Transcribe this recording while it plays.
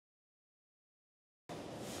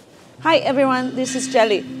Hi everyone, this is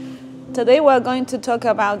Jelly. Today we're going to talk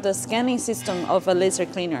about the scanning system of a laser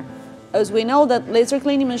cleaner. As we know that laser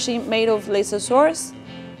cleaning machine made of laser source,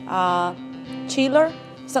 chiller,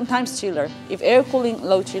 sometimes chiller, if air cooling,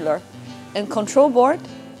 low chiller, and control board,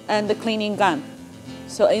 and the cleaning gun.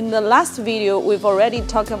 So in the last video, we've already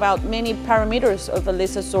talked about many parameters of a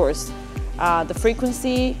laser source. The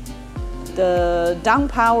frequency, the down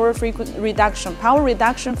power reduction, power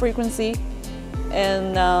reduction frequency,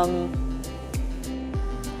 and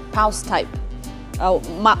pulse type,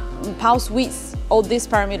 pulse width, all these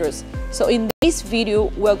parameters. So in this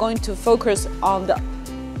video, we're going to focus on the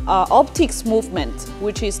optics movement,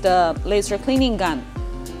 which is the laser cleaning gun.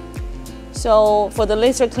 So for the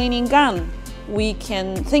laser cleaning gun, we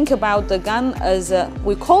can think about the gun as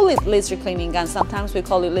we call it laser cleaning gun. Sometimes we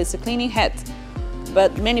call it laser cleaning head,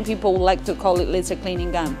 but many people like to call it laser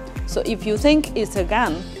cleaning gun. So if you think it's a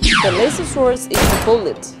gun, the laser source is a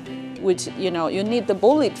bullet, which you need the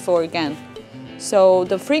bullet for a gun. So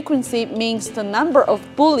the frequency means the number of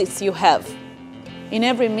bullets you have in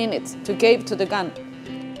every minute to give to the gun.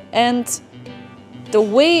 And the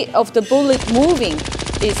way of the bullet moving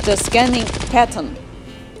is the scanning pattern.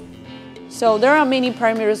 So there are many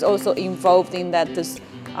parameters also involved in that,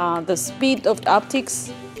 the speed of the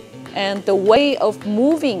optics and the way of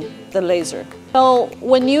moving the laser. So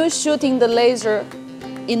when you're shooting the laser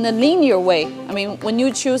in a linear way, when you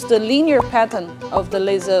choose the linear pattern of the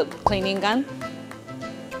laser cleaning gun,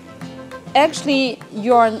 actually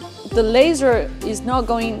the laser is not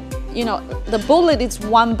going, the bullet is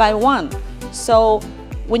one by one. So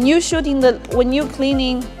when you're cleaning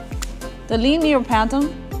the linear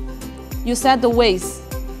pattern, you set the weight,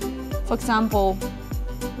 for example,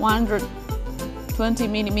 120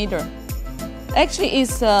 millimeter. Actually,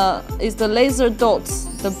 is the laser dots,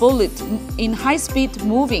 the bullet in high speed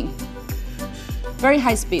moving, very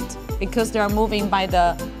high speed, because they are moving by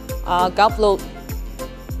the Gauss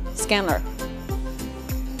scanner.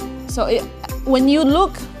 So when you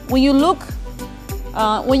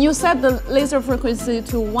set the laser frequency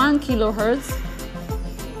to 1 kilohertz,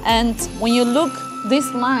 and when you look this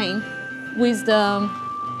line with the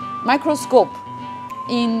microscope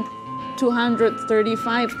in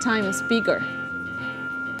 235 times bigger,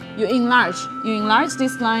 you enlarge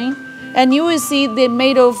this line, and you will see they're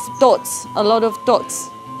made of dots, a lot of dots,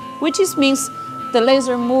 which means the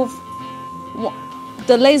laser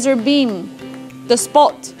beam, the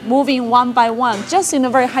spot moving one by one, just in a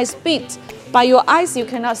very high speed. By your eyes, you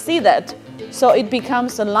cannot see that, so it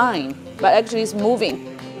becomes a line, but actually it's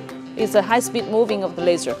moving. It's a high speed moving of the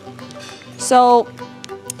laser. So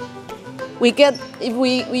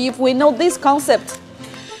if we know this concept,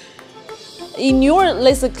 in your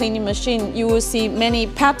laser cleaning machine, you will see many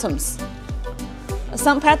patterns.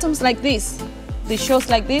 Some patterns like this, they shows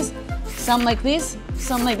like this, some like this,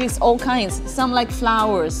 all kinds, some like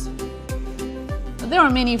flowers. There are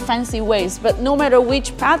many fancy ways, but no matter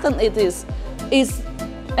which pattern it is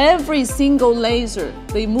every single laser,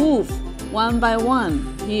 they move one by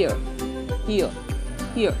one, here, here,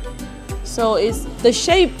 here. So the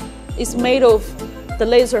shape is made of the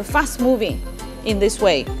laser fast moving in this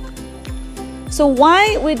way. So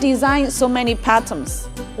why we design so many patterns?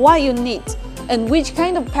 Why you need? And which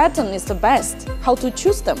kind of pattern is the best? How to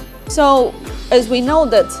choose them? So as we know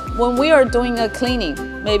that when we are doing a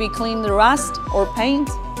cleaning, maybe clean the rust or paint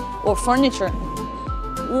or furniture,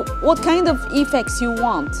 what kind of effects you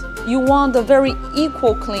want? You want a very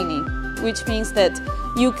equal cleaning, which means that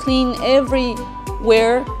you clean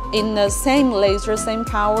everywhere in the same laser, same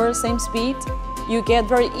power, same speed. You get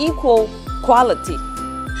very equal quality.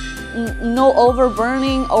 No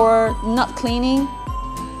overburning or not cleaning.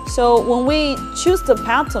 So when we choose the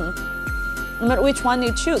pattern, no matter which one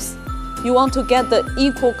you choose, you want to get the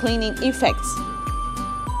equal cleaning effects.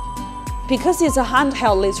 Because it's a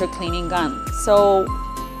handheld laser cleaning gun, so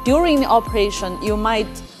during the operation, you might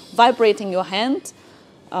vibrate in your hand.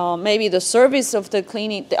 Maybe the surface of the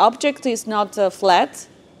cleaning, the object is not flat,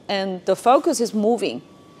 and the focus is moving.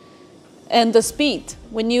 And the speed,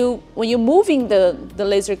 when you're moving the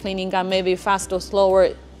laser cleaning gun, maybe fast or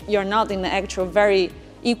slower, you're not in the actual very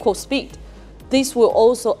equal speed. This will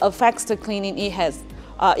also affect the cleaning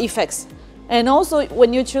effects. And also,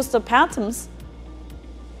 when you choose the patterns,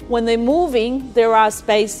 when they're moving, there are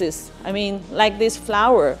spaces. Like this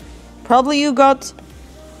flower, probably you got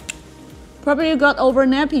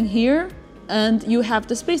overlapping here, and you have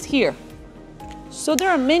the space here. So there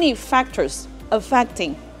are many factors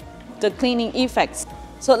affecting the cleaning effects.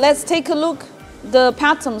 So let's take a look the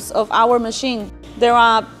patterns of our machine. There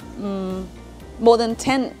are more than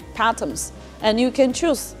 10 patterns, and you can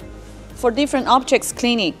choose for different objects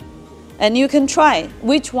cleaning. And you can try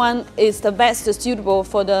which one is the best suitable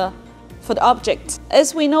for the object.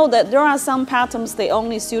 As we know that there are some patterns they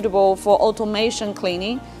only suitable for automation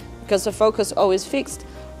cleaning because the focus always fixed,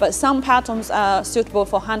 but some patterns are suitable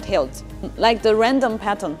for handheld, like the random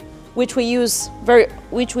pattern, which we use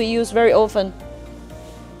very often.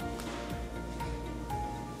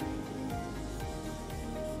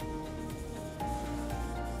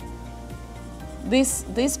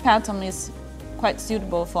 This pattern is quite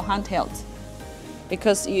suitable for handheld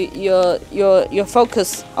because your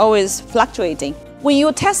focus always fluctuating. When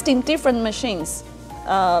you're testing different machines,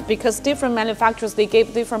 because different manufacturers, they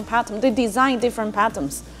gave different patterns, they design different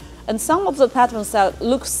patterns. And some of the patterns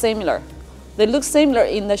look similar. They look similar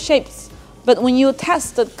in the shapes. But when you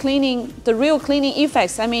test the real cleaning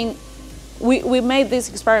effects, I mean, we made this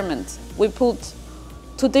experiment. We put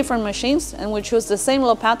two different machines and we choose the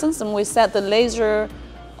similar patterns and we set the laser,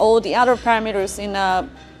 all the other parameters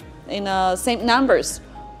in same numbers,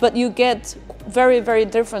 but you get very, very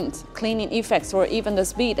different cleaning effects or even the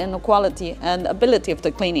speed and the quality and ability of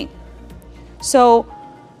the cleaning. So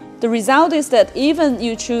the result is that even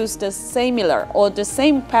you choose the similar or the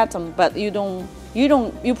same pattern, but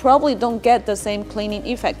you probably don't get the same cleaning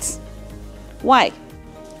effects. Why?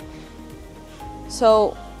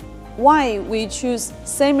 So why we choose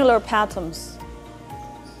similar patterns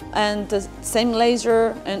and the same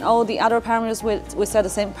laser and all the other parameters, we set the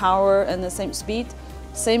same power and the same speed,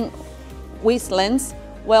 same width length,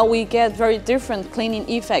 well, we get very different cleaning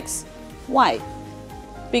effects. Why?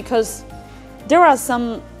 Because there are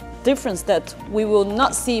some difference that we will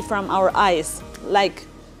not see from our eyes, like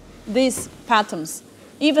these patterns.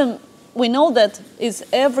 Even we know that it's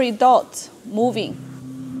every dot moving.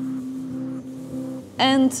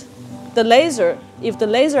 And the laser, if the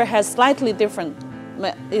laser has slightly different,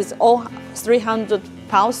 it's all 300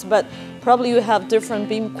 pulse, but probably you have different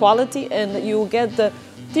beam quality and you get the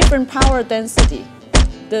different power density.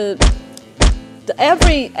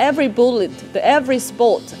 Every bullet, every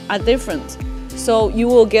spot are different. So you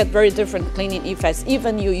will get very different cleaning effects,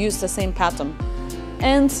 even you use the same pattern.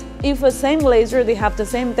 And if the same laser, they have the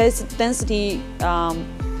same density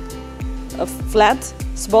of flat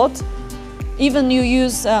spot, even you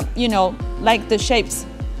use, like the shapes,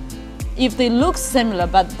 if they look similar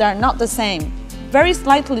but they're not the same, very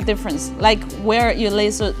slightly different, like where your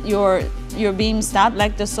laser, your beam start,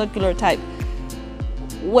 like the circular type,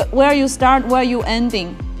 where you start, where you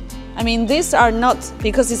ending. I mean, these are not,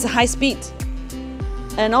 because it's high speed,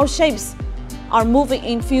 and all shapes are moving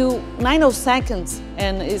in few nanoseconds,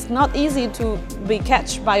 and it's not easy to be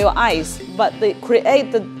catched by your eyes, but they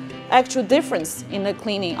create the actual difference in the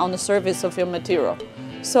cleaning on the surface of your material.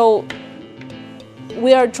 So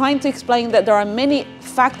we are trying to explain that there are many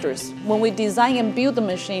factors. When we design and build the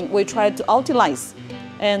machine, we try to optimize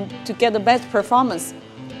and to get the best performance.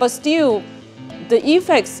 But still, the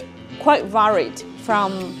effects quite varied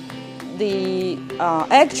from the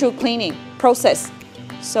actual cleaning process.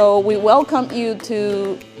 So we welcome you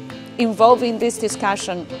to involve in this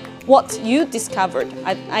discussion what you discovered.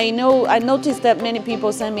 I noticed that many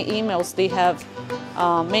people send me emails. They have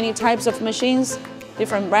many types of machines,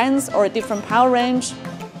 different brands or different power range.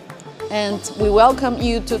 And we welcome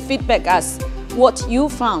you to feedback us what you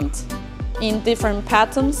found in different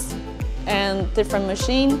patterns and different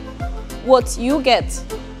machine, what you get,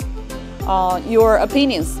 your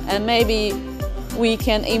opinions, and maybe we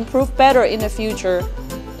can improve better in the future.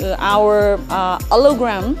 Our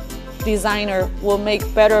hologram designer will make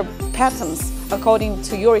better patterns according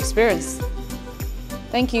to your experience.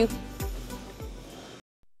 Thank you.